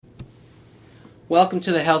Welcome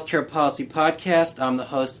to the Healthcare Policy Podcast. I'm the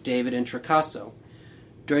host, David Introcaso.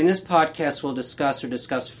 During this podcast, we'll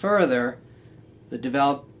discuss further the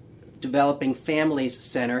Developing Families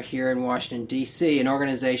Center here in Washington, D.C., an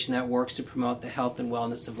organization that works to promote the health and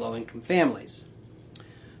wellness of low-income families.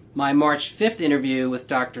 My March 5th interview with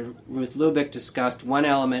Dr. Ruth Lubick discussed one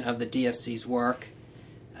element of the DFC's work.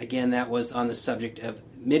 Again, that was on the subject of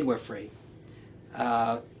midwifery,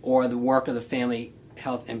 or the work of the Family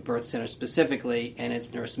Health and Birth Center specifically, and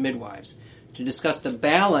its nurse midwives. To discuss the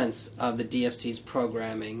balance of the DFC's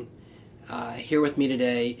programming, here with me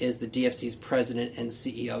today is the DFC's president and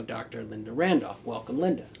CEO, Dr. Linda Randolph. Welcome,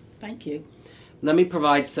 Linda. Thank you. Let me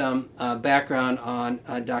provide some background on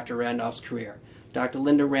Dr. Randolph's career. Dr.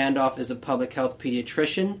 Linda Randolph is a public health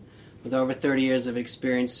pediatrician with over 30 years of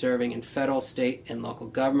experience serving in federal, state, and local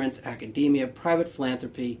governments, academia, private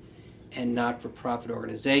philanthropy, and not-for-profit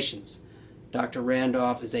organizations. Dr.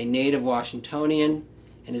 Randolph is a native Washingtonian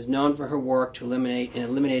and is known for her work to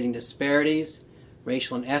eliminating disparities,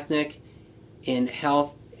 racial and ethnic, in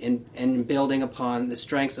health and building upon the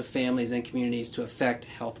strengths of families and communities to affect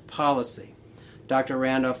health policy. Dr.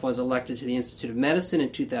 Randolph was elected to the Institute of Medicine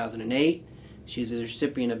in 2008. She is a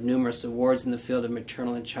recipient of numerous awards in the field of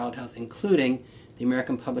maternal and child health, including the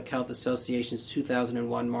American Public Health Association's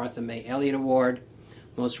 2001 Martha May Elliott Award.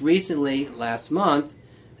 Most recently, last month,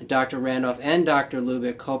 Dr. Randolph and Dr.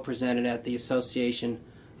 Lubick co-presented at the Association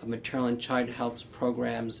of Maternal and Child Health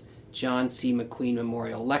Programs John C. McQueen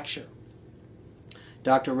Memorial Lecture.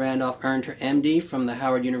 Dr. Randolph earned her MD from the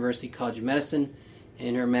Howard University College of Medicine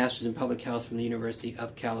and her Master's in Public Health from the University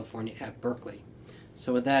of California at Berkeley.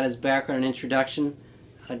 So with that as background and introduction,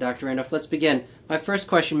 Dr. Randolph, let's begin. My first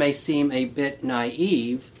question may seem a bit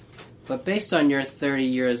naive, but based on your 30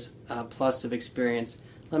 years plus of experience,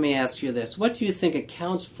 let me ask you this. What do you think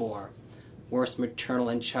accounts for worse maternal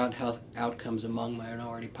and child health outcomes among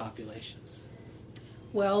minority populations?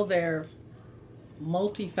 Well, they're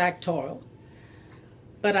multifactorial,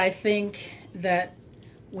 but I think that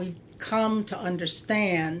we've come to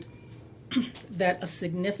understand that a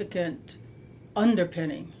significant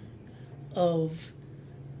underpinning of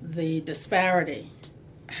the disparity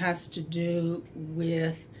has to do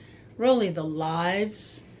with really the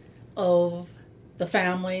lives of the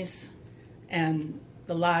families and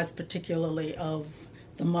the lives particularly of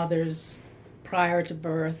the mothers prior to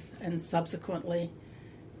birth and subsequently,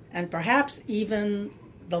 and perhaps even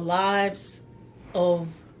the lives of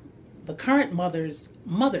the current mothers'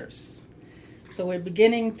 mothers. So we're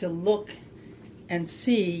beginning to look and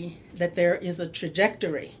see that there is a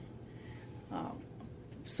trajectory.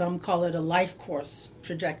 Some call it a life course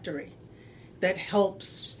trajectory that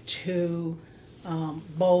helps to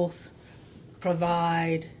both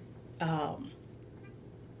provide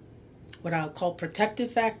what I'll call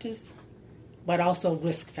protective factors, but also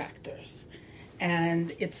risk factors.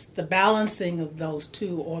 And it's the balancing of those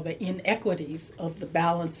two, or the inequities of the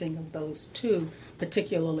balancing of those two,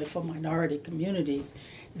 particularly for minority communities,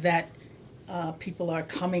 that people are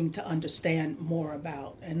coming to understand more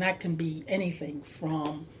about. And that can be anything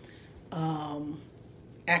from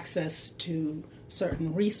access to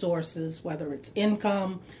certain resources, whether it's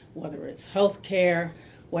income, whether it's health care,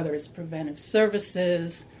 whether it's preventive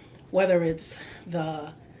services, whether it's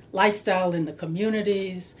the lifestyle in the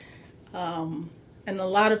communities. And a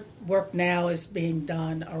lot of work now is being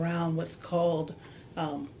done around what's called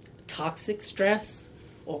toxic stress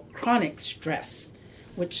or chronic stress,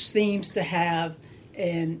 which seems to have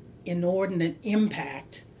an inordinate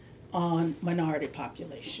impact on minority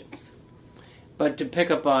populations. But to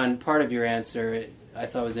pick up on part of your answer, I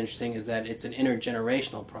thought was interesting is that it's an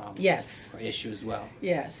intergenerational problem. Yes. Or issue as well.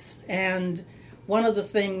 Yes. And one of the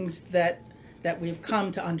things that we've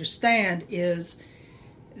come to understand is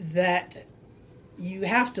that you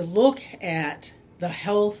have to look at the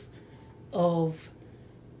health of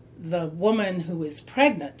the woman who is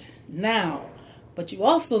pregnant now, but you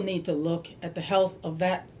also need to look at the health of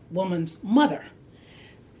that woman's mother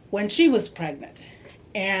when she was pregnant,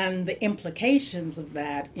 and the implications of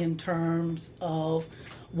that in terms of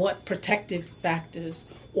what protective factors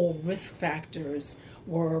or risk factors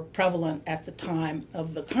were prevalent at the time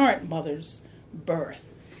of the current mother's birth.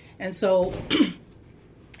 And so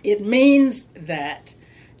it means that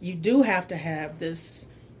you do have to have this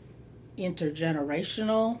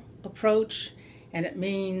intergenerational approach, and it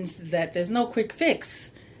means that there's no quick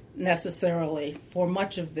fix necessarily for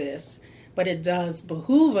much of this, but it does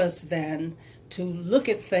behoove us then to look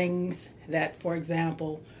at things that, for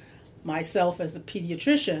example, myself as a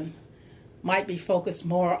pediatrician might be focused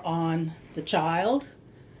more on the child,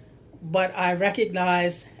 but I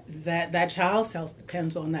recognize that that child's health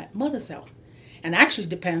depends on that mother's health. and actually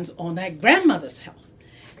depends on that grandmother's health.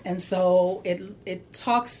 And so it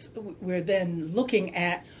talks, we're then looking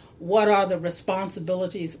at what are the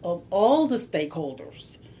responsibilities of all the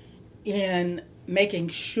stakeholders in making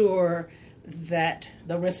sure that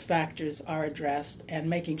the risk factors are addressed and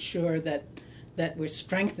making sure that we're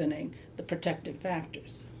strengthening the protective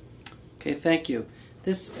factors. Okay, thank you.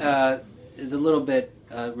 This is a little bit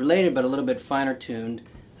related but a little bit finer tuned,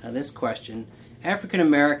 this question. African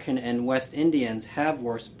American and West Indians have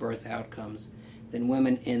worse birth outcomes than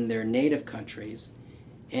women in their native countries,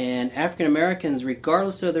 and African Americans,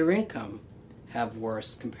 regardless of their income, have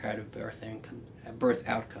worse comparative birth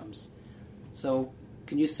outcomes. So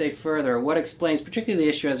can you say further what explains particularly the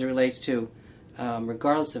issue as it relates to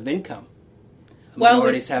regardless of income,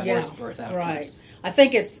 minorities have worse birth outcomes? Right. I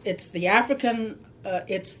think it's the African,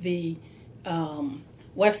 it's the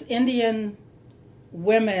West Indian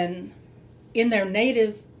women in their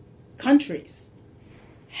native countries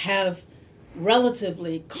have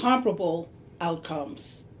relatively comparable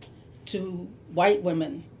outcomes to white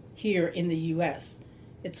women here in the U.S.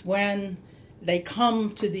 It's when they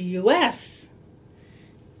come to the U.S.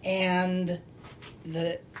 and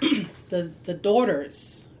the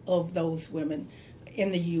daughters of those women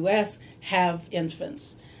in the U.S. have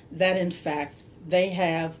infants that, in fact, they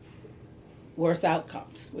have worse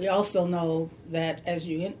outcomes. We also know that, as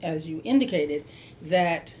you indicated,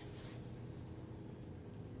 that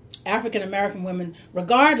African American women,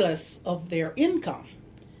 regardless of their income,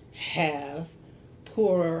 have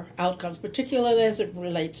poorer outcomes, particularly as it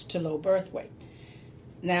relates to low birth weight.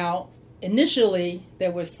 Now, initially,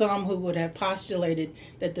 there were some who would have postulated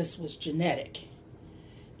that this was genetic.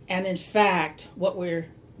 And in fact, what we're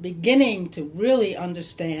beginning to really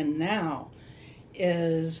understand now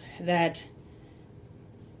is that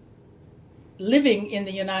living in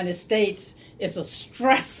the United States is a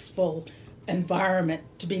stressful environment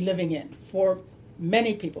to be living in for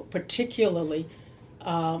many people, particularly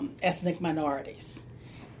ethnic minorities.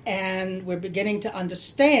 And we're beginning to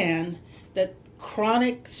understand that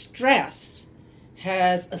chronic stress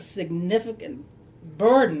has a significant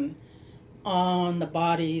burden on the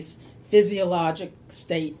body's physiologic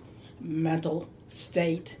state, mental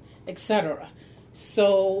state, etc.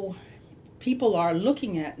 So people are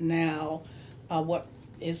looking at now what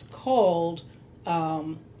is called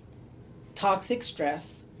toxic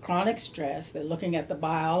stress, chronic stress. They're looking at the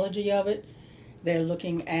biology of it. They're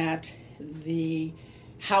looking at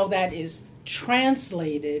how that is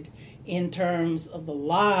translated in terms of the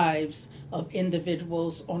lives of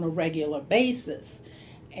individuals on a regular basis.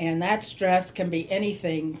 And that stress can be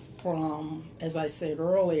anything from, as I said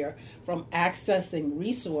earlier, from accessing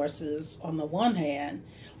resources on the one hand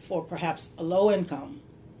for perhaps a low-income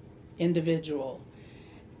individual,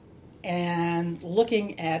 and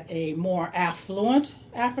looking at a more affluent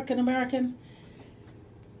African American,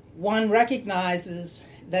 one recognizes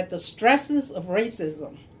that the stresses of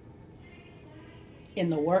racism in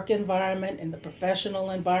the work environment, in the professional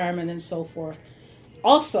environment, and so forth,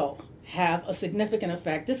 also have a significant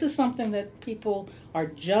effect. This is something that people are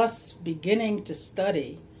just beginning to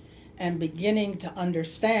study and beginning to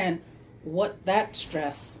understand what that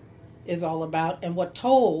stress is all about and what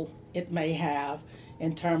toll it may have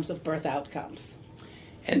in terms of birth outcomes.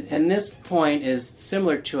 And this point is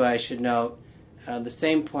similar to, I should note, the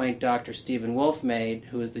same point Dr. Stephen Wolfe made,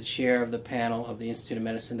 who is the chair of the panel of the Institute of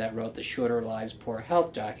Medicine that wrote the Shorter Lives, Poorer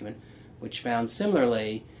Health document, which found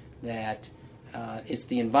similarly that it's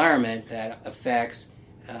the environment that affects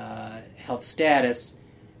health status,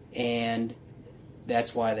 and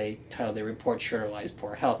that's why they titled their report Shorter Lives,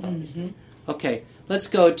 Poorer Health, obviously. Mm-hmm. Okay, let's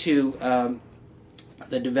go to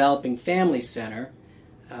the Developing Family Center.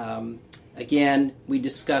 Again,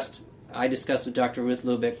 I discussed with Dr. Ruth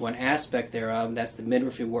Lubick one aspect thereof, that's the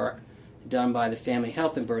midwifery work done by the Family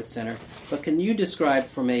Health and Birth Center. But can you describe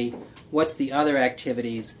for me what's the other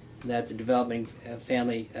activities that the Developing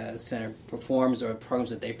Family Center performs or programs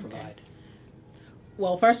that they provide?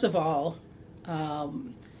 Well, first of all,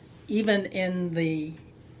 even in the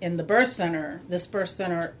birth center, this birth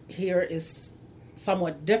center here is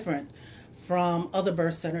somewhat different from other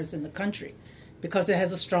birth centers in the country because it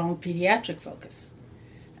has a strong pediatric focus.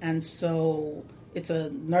 And so it's a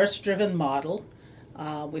nurse-driven model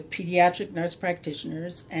with pediatric nurse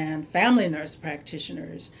practitioners and family nurse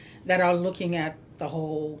practitioners that are looking at the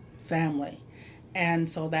whole family. And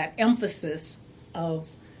so that emphasis of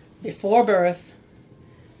before birth,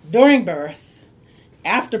 during birth,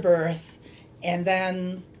 after birth, and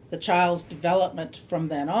then the child's development from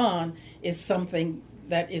then on is something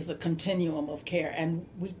that is a continuum of care. And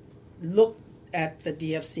we look at the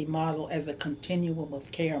DFC model as a continuum of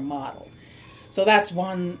care model. So that's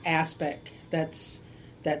one aspect that's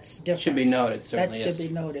different. Should be noted, certainly. That should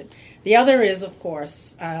be noted. The other is, of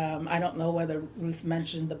course, I don't know whether Ruth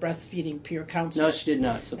mentioned the breastfeeding peer counselors. No, she did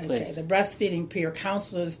not, so please. Okay, the breastfeeding peer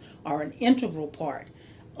counselors are an integral part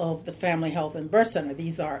of the Family Health and Birth Center.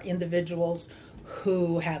 These are individuals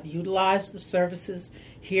who have utilized the services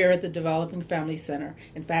here at the Developing Family Center.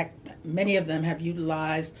 In fact, many of them have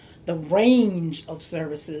utilized the range of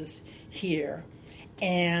services here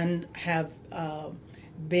and have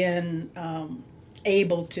been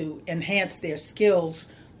able to enhance their skills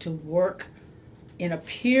to work in a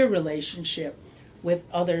peer relationship with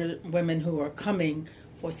other women who are coming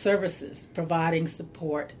for services, providing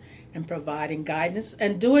support and providing guidance,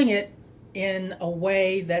 and doing it in a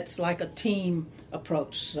way that's like a team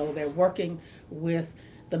approach. So they're working with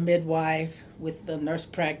the midwife, with the nurse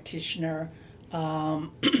practitioner,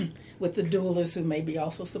 with the doulas who may be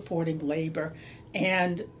also supporting labor.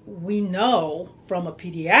 And we know from a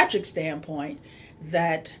pediatric standpoint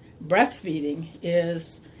that breastfeeding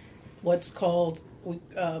is what's called,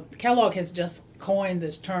 Kellogg has just coined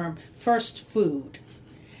this term, first food.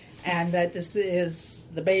 And that this is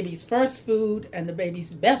the baby's first food and the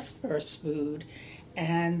baby's best first food,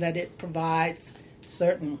 and that it provides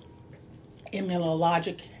certain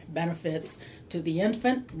immunologic benefits to the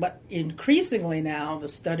infant, but increasingly now the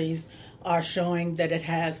studies are showing that it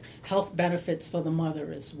has health benefits for the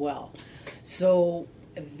mother as well. So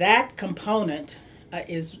that component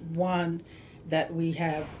is one that we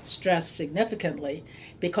have stressed significantly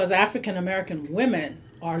because African American women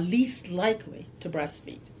are least likely to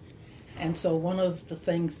breastfeed. And so one of the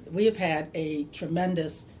things, we have had a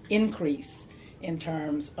tremendous increase in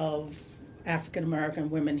terms of African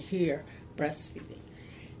American women here breastfeeding.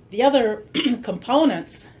 The other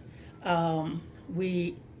components,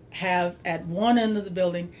 we have at one end of the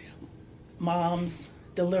building moms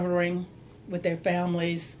delivering with their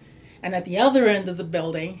families, and at the other end of the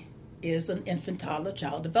building is an infant, toddler,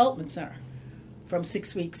 child development center from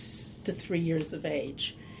 6 weeks to 3 years of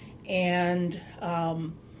age. And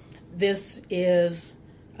this is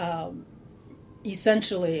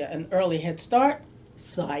essentially an early Head Start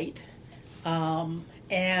site,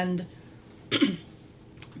 and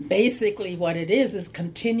basically what it is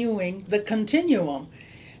continuing the continuum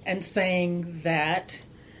and saying that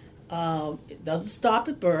it doesn't stop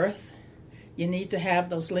at birth. You need to have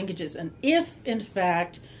those linkages. And if, in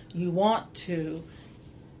fact, you want to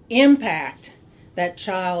impact that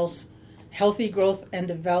child's healthy growth and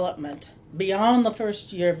development beyond the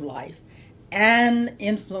first year of life and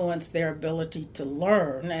influence their ability to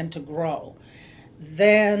learn and to grow,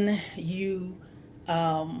 then you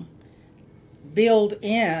build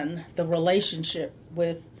in the relationship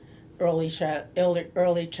with early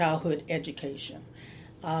childhood education.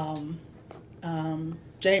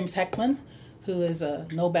 James Heckman, who is a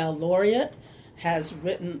Nobel laureate,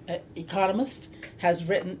 economist, has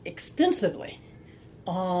written extensively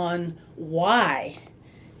on why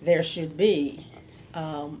there should be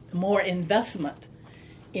more investment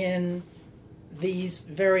in these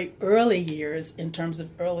very early years in terms of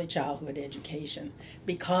early childhood education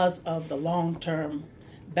because of the long-term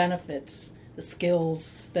benefits, the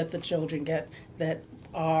skills that the children get that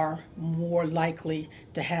are more likely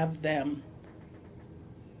to have them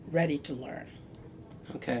ready to learn.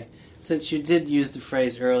 Okay. Since you did use the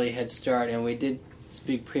phrase early Head Start, and we did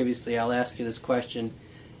speak previously, I'll ask you this question.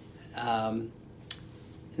 And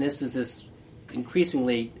this is this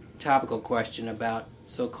increasingly topical question about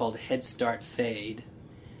so-called Head Start fade.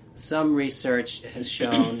 Some research has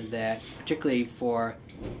shown that, particularly for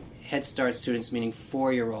Head Start students, meaning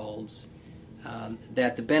 4-year-olds,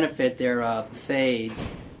 that the benefit thereof fades,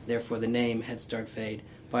 therefore the name Head Start fade,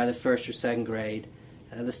 by the first or second grade.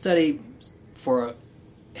 The study for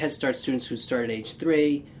Head Start students who start at age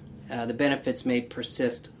 3, the benefits may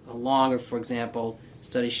persist longer. For example,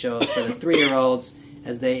 studies show for the 3-year-olds,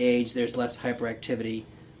 as they age, there's less hyperactivity,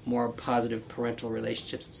 more positive parental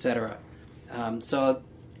relationships, etc. So,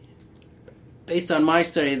 based on my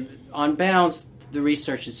study, on balance, the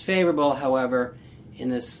research is favorable. However, in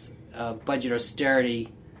this budget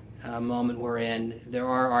austerity moment we're in, there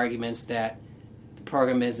are arguments that the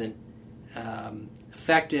program isn't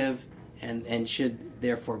effective and should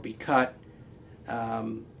therefore be cut.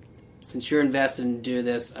 Since you're invested in do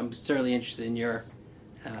this, I'm certainly interested in your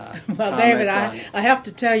well, David, I have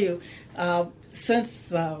to tell you,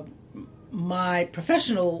 since my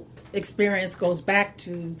professional experience goes back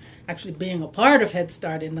to actually being a part of Head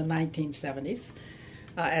Start in the 1970s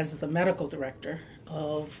as the medical director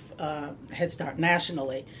of Head Start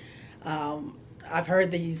nationally, I've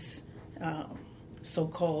heard these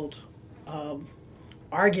so-called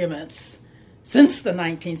arguments since the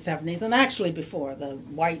 1970s, and actually before. The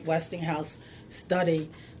White Westinghouse study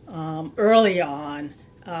early on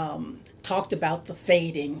talked about the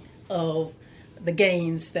fading of the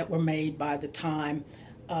gains that were made by the time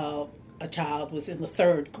a child was in the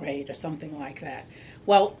third grade or something like that.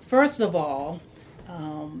 Well, first of all,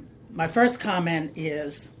 my first comment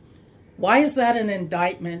is, why is that an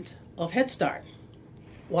indictment of Head Start?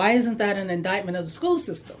 Why isn't that an indictment of the school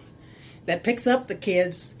system that picks up the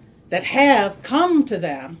kids that have come to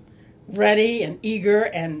them ready and eager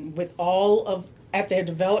and with all of at their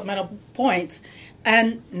developmental points,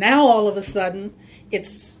 and now all of a sudden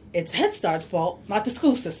it's Head Start's fault, not the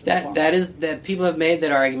school system's fault. That people have made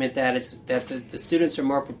that argument that the students are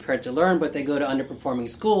more prepared to learn, but they go to underperforming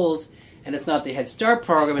schools, and it's not the Head Start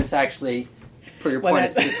program. It's actually, for your point,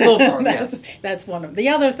 it's the school program. That's one of the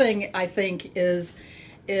other thing I think is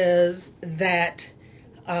that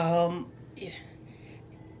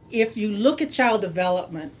if you look at child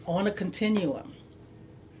development on a continuum,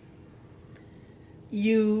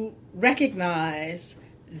 you recognize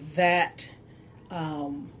that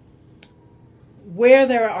where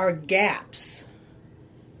there are gaps,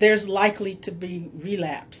 there's likely to be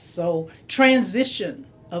relapse. So transition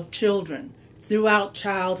of children throughout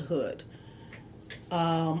childhood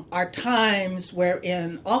are times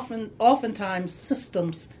wherein oftentimes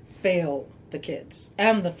systems fail the kids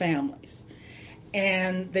and the families.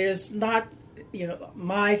 And there's not,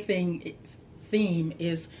 my theme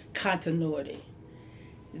is continuity.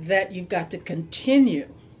 That you've got to continue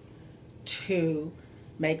to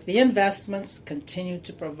make the investments, continue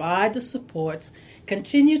to provide the supports,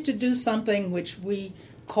 continue to do something which we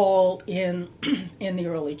call in the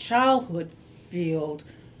early childhood field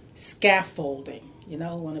scaffolding.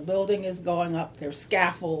 When a building is going up, there's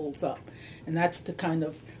scaffolds up, and that's to kind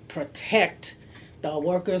of protect the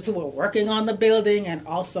workers who are working on the building and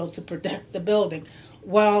also to protect the building.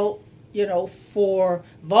 Well, for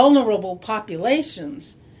vulnerable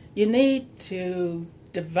populations, you need to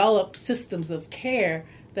develop systems of care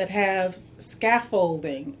that have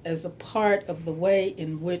scaffolding as a part of the way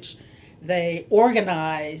in which they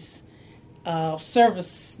organize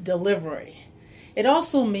service delivery. It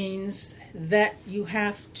also means that you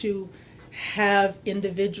have to have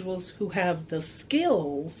individuals who have the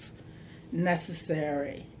skills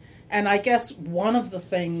necessary. And I guess one of the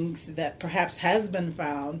things that perhaps has been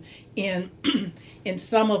found in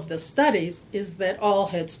some of the studies is that all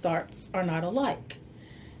Head Starts are not alike.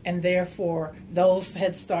 And therefore, those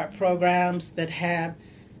Head Start programs that have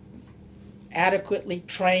adequately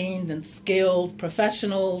trained and skilled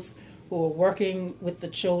professionals who are working with the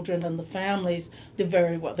children and the families do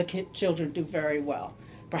very well. The children do very well.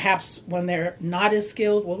 Perhaps when they're not as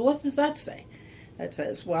skilled, well, what does that say? That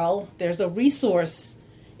says, well, there's a resource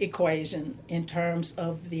equation in terms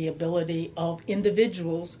of the ability of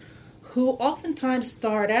individuals who oftentimes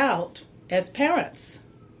start out as parents.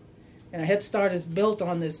 And a Head Start is built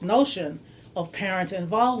on this notion of parent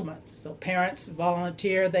involvement. So parents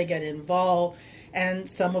volunteer, they get involved, and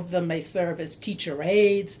some of them may serve as teacher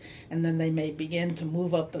aides, and then they may begin to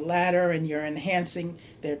move up the ladder, and you're enhancing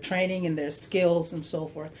their training and their skills and so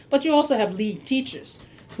forth. But you also have lead teachers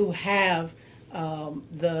who have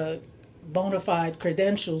the bona fide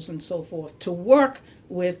credentials and so forth to work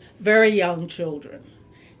with very young children.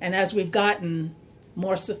 And as we've gotten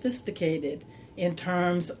more sophisticated in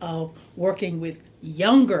terms of working with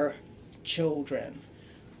younger children,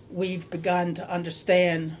 we've begun to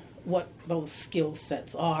understand what those skill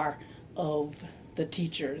sets are of the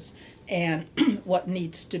teachers and what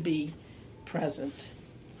needs to be present.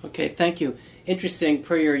 Okay, thank you. Interesting,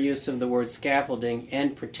 per your use of the word scaffolding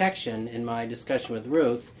and protection in my discussion with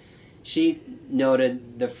Ruth, she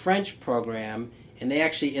noted the French program, and they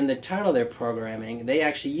actually, in the title of their programming, they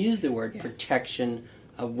actually use the word protection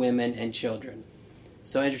of women and children.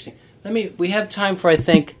 So interesting. We have time for, I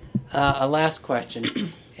think, a last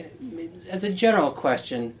question. As a general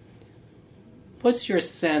question, what's your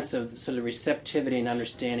sense of sort of receptivity and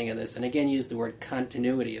understanding of this? And again, use the word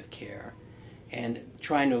continuity of care and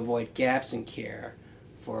trying to avoid gaps in care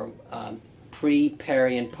for pre,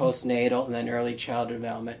 peri, and postnatal, and then early child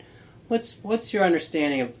development. What's your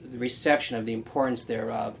understanding of the reception of the importance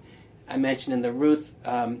thereof? I mentioned in the Ruth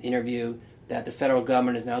interview that the federal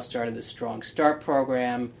government has now started the Strong Start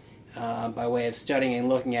program by way of studying and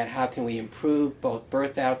looking at how can we improve both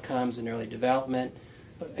birth outcomes and early development.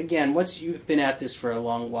 But again, you've been at this for a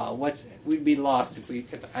long while. We'd be lost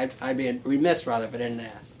I'd be remiss rather if I didn't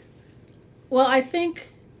ask. Well, I think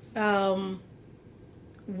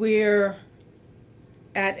we're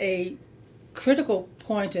at a critical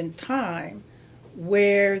point in time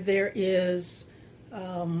where there is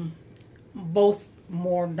both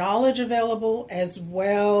more knowledge available as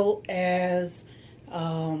well as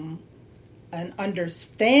an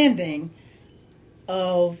understanding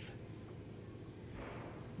of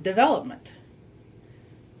development,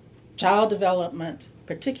 child development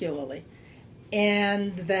particularly,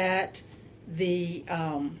 and that the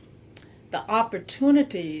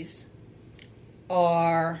opportunities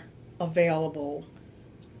are available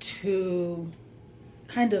to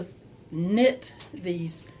kind of knit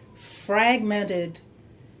these fragmented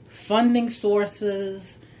funding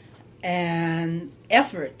sources and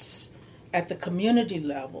efforts at the community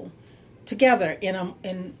level together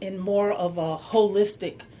in more of a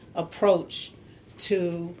holistic approach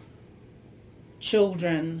to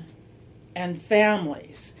children and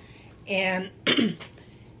families. And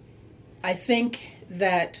I think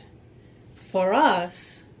that for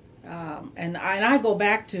us, and I go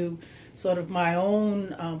back to sort of my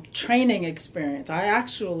own training experience. I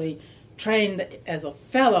actually trained as a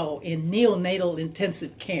fellow in neonatal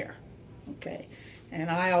intensive care. Okay,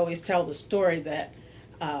 and I always tell the story that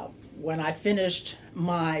when I finished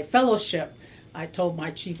my fellowship, I told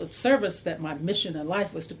my chief of service that my mission in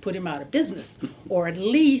life was to put him out of business, or at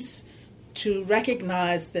least to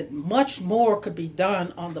recognize that much more could be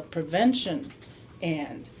done on the prevention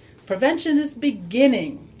end. Prevention is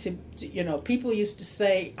beginning to, people used to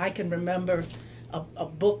say, I can remember a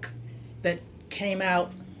book that came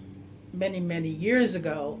out many, many years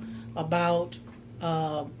ago about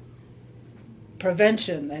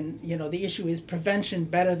prevention, and, the issue is prevention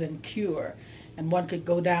better than cure. And one could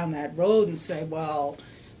go down that road and say, well,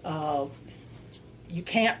 you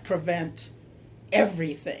can't prevent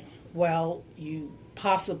everything. Well, you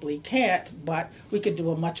possibly can't, but we could do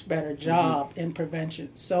a much better job in prevention.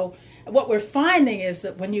 So what we're finding is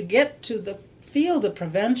that when you get to the field of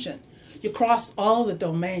prevention, you cross all the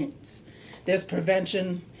domains. There's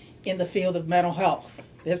prevention in the field of mental health.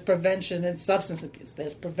 There's prevention in substance abuse.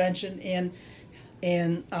 There's prevention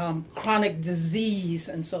in chronic disease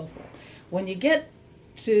and so forth. When you get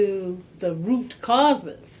to the root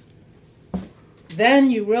causes, then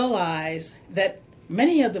you realize that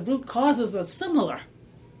many of the root causes are similar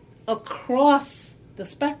across the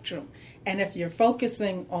spectrum. And if you're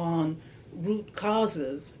focusing on root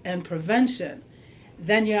causes and prevention,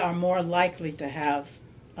 then you are more likely to have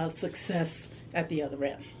success at the other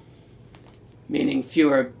end. Meaning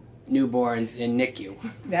fewer newborns in NICU.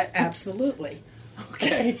 That absolutely.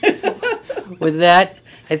 Okay. With that,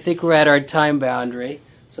 I think we're at our time boundary.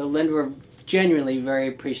 So, Linda, we're genuinely very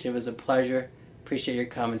appreciative. It was a pleasure. Appreciate your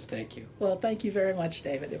comments. Thank you. Well, thank you very much,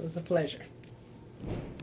 David. It was a pleasure.